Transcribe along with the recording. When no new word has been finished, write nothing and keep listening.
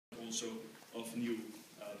also of new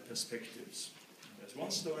perspectives. There's one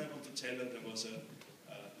story I want to tell. There was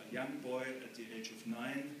a young boy at the age of 9.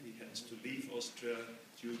 He had to leave Austria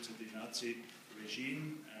due to the Nazi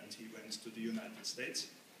regime, and he went to the United States,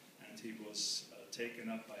 and he was taken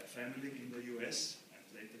up by a family in the US, and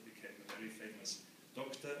later became a very famous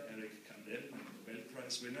doctor, Eric Kandel, a Nobel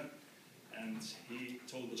Prize winner. And he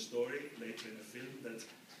told a story later in a film that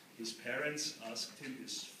his parents asked him,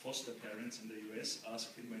 his foster parents in the US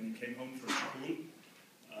asked him when he came home from school,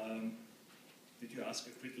 did you ask a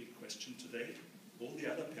critical question today? All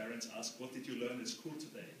the other parents asked, what did you learn in school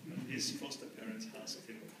today? And his foster parents asked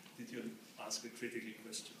him, did you ask a critical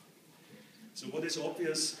question? So what is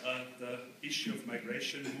obvious, the issue of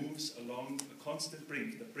migration moves along a constant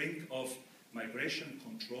brink, the brink of migration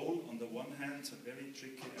control on the one hand, a very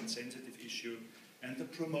tricky and sensitive issue, and the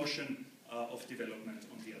promotion of development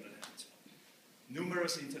on the other hand.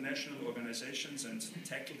 Numerous international organizations and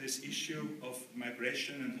tackle this issue of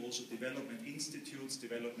migration, and also development institutes,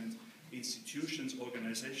 development institutions,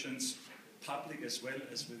 organizations, public as well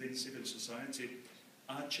as within civil society,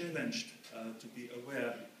 are challenged to be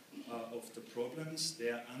aware of the problems,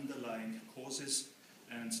 their underlying causes,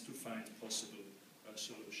 and to find possible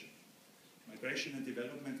solution. Migration and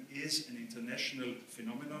development is an international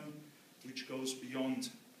phenomenon which goes beyond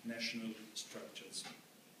national structures,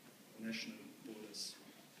 national borders.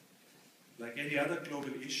 Like any other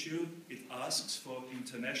global issue, it asks for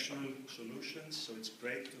international solutions, so it's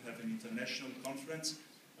great to have an international conference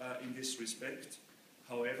in this respect.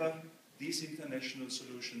 However, these international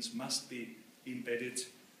solutions must be embedded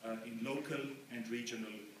in local and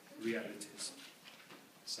regional realities.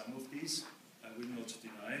 Some of these, I will not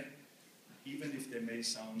deny, even if they may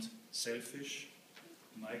sound selfish,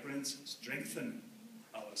 migrants strengthen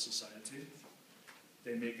our society.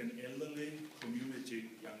 They make an elderly community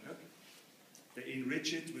younger. They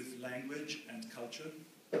enrich it with language and culture.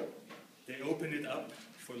 They open it up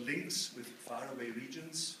for links with faraway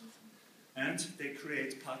regions. And they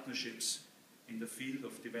create partnerships in the field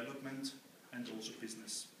of development and also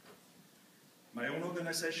business. My own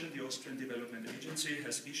organization, the Austrian Development Agency,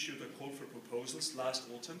 has issued a call for proposals last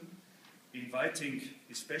autumn, inviting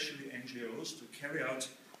especially NGOs to carry out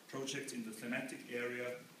projects in the thematic area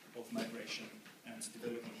of migration and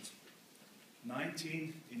development.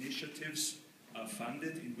 19 initiatives are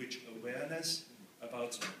funded in which awareness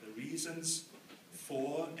about the reasons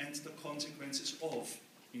for and the consequences of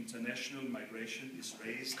international migration is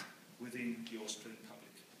raised within the Austrian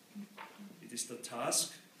public. It is the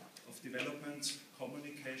task of development,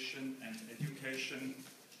 communication and education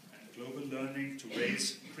and global learning to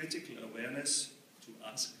raise critical awareness, to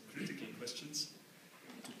ask critical questions,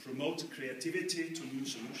 to promote creativity to new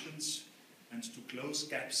solutions, and to close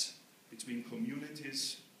gaps between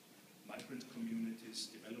communities, migrant communities,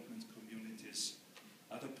 development communities,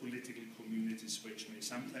 other political communities which may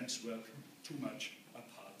sometimes work too much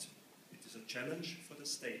apart. It is a challenge for the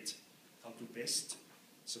state how to best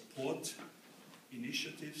support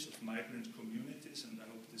initiatives of migrant communities, and I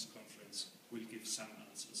hope this conference will give some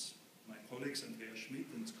answers. My colleagues Andreas Schmidt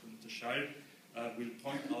and Günter Schall will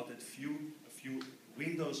point out a few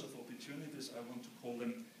windows of opportunities, I want to call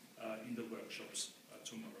them, in the workshops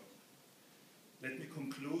tomorrow. Let me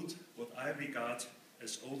conclude what I regard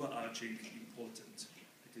as overarching important.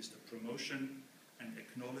 It is the promotion and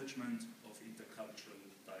acknowledgement of intercultural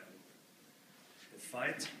dialogue. The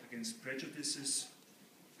fight against prejudices,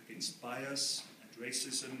 against bias and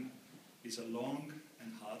racism is a long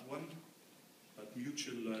and hard one, but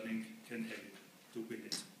mutual learning can help to win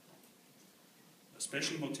it. A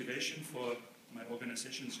special motivation for my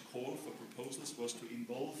organization's call for proposals was to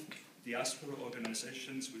involve diaspora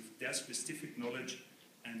organizations with their specific knowledge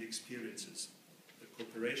and experiences. The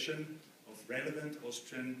cooperation of relevant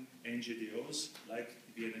Austrian NGOs like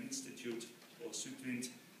the Vienna Institute or Südwind,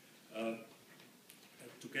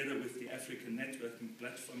 together with the African Networking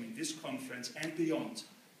Platform in this conference and beyond,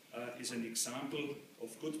 is an example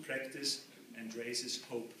of good practice and raises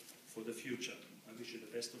hope for the future. I wish you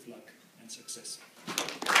the best of luck and success.